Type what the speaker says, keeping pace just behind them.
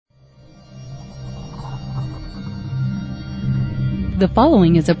The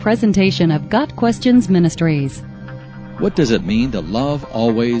following is a presentation of Got Questions Ministries. What does it mean that love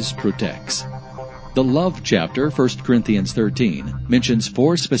always protects? The love chapter, 1 Corinthians 13, mentions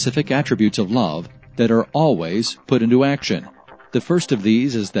 4 specific attributes of love that are always put into action. The first of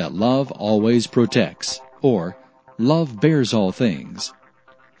these is that love always protects, or love bears all things.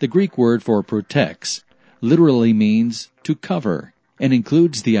 The Greek word for protects literally means to cover and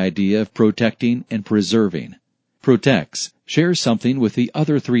includes the idea of protecting and preserving. Protects shares something with the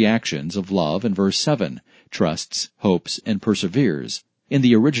other 3 actions of love in verse 7, trusts, hopes, and perseveres. In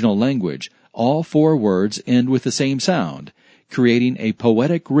the original language, all 4 words end with the same sound, creating a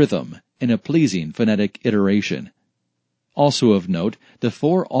poetic rhythm and a pleasing phonetic iteration. Also of note, the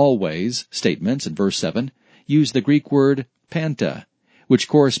 4 always statements in verse 7 use the Greek word panta, which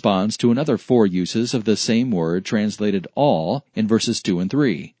corresponds to another 4 uses of the same word translated all in verses 2 and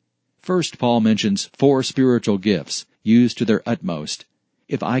 3. First, Paul mentions 4 spiritual gifts used to their utmost.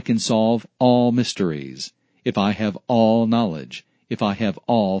 If I can solve all mysteries, if I have all knowledge, if I have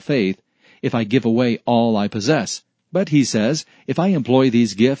all faith, if I give away all I possess. But he says, if I employ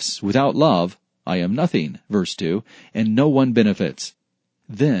these gifts without love, I am nothing, verse 2, and no one benefits.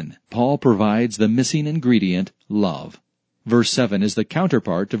 Then Paul provides the missing ingredient, love. Verse 7 is the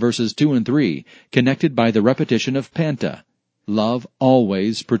counterpart to verses 2 and 3, connected by the repetition of panta. Love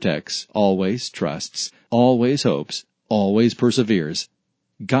always protects, always trusts, always hopes, always perseveres.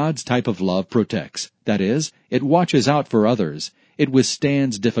 God's type of love protects. That is, it watches out for others. It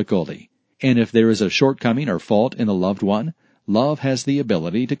withstands difficulty. And if there is a shortcoming or fault in a loved one, love has the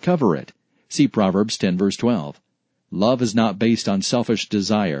ability to cover it. See Proverbs 10 verse 12. Love is not based on selfish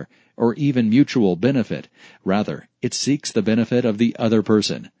desire or even mutual benefit. Rather, it seeks the benefit of the other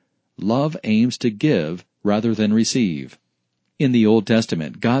person. Love aims to give rather than receive. In the Old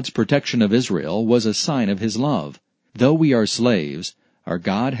Testament, God's protection of Israel was a sign of His love. Though we are slaves, our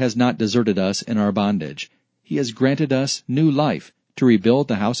God has not deserted us in our bondage. He has granted us new life to rebuild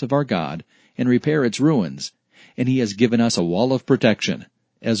the house of our God and repair its ruins, and He has given us a wall of protection.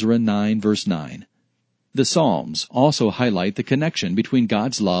 Ezra 9 verse 9. The Psalms also highlight the connection between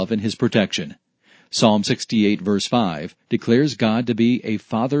God's love and His protection. Psalm 68 verse 5 declares God to be a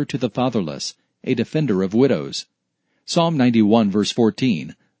father to the fatherless, a defender of widows. Psalm 91 verse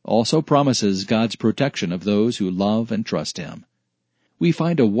 14 also promises God's protection of those who love and trust Him. We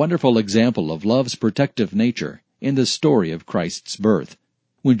find a wonderful example of love's protective nature in the story of Christ's birth.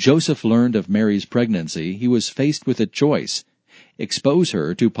 When Joseph learned of Mary's pregnancy, he was faced with a choice: expose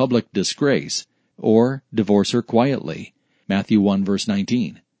her to public disgrace, or divorce her quietly. Matthew 1 verse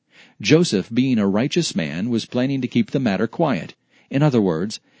 19. Joseph, being a righteous man, was planning to keep the matter quiet. In other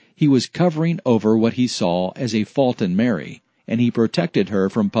words, he was covering over what he saw as a fault in Mary, and he protected her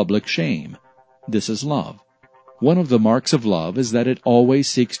from public shame. This is love. One of the marks of love is that it always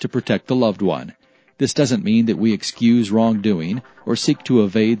seeks to protect the loved one. This doesn't mean that we excuse wrongdoing or seek to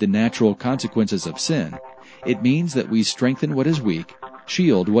evade the natural consequences of sin. It means that we strengthen what is weak,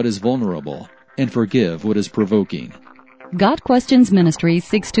 shield what is vulnerable, and forgive what is provoking. Got Questions Ministries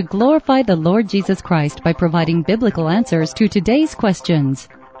seeks to glorify the Lord Jesus Christ by providing biblical answers to today's questions.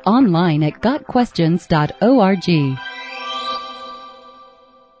 Online at GotQuestions.org.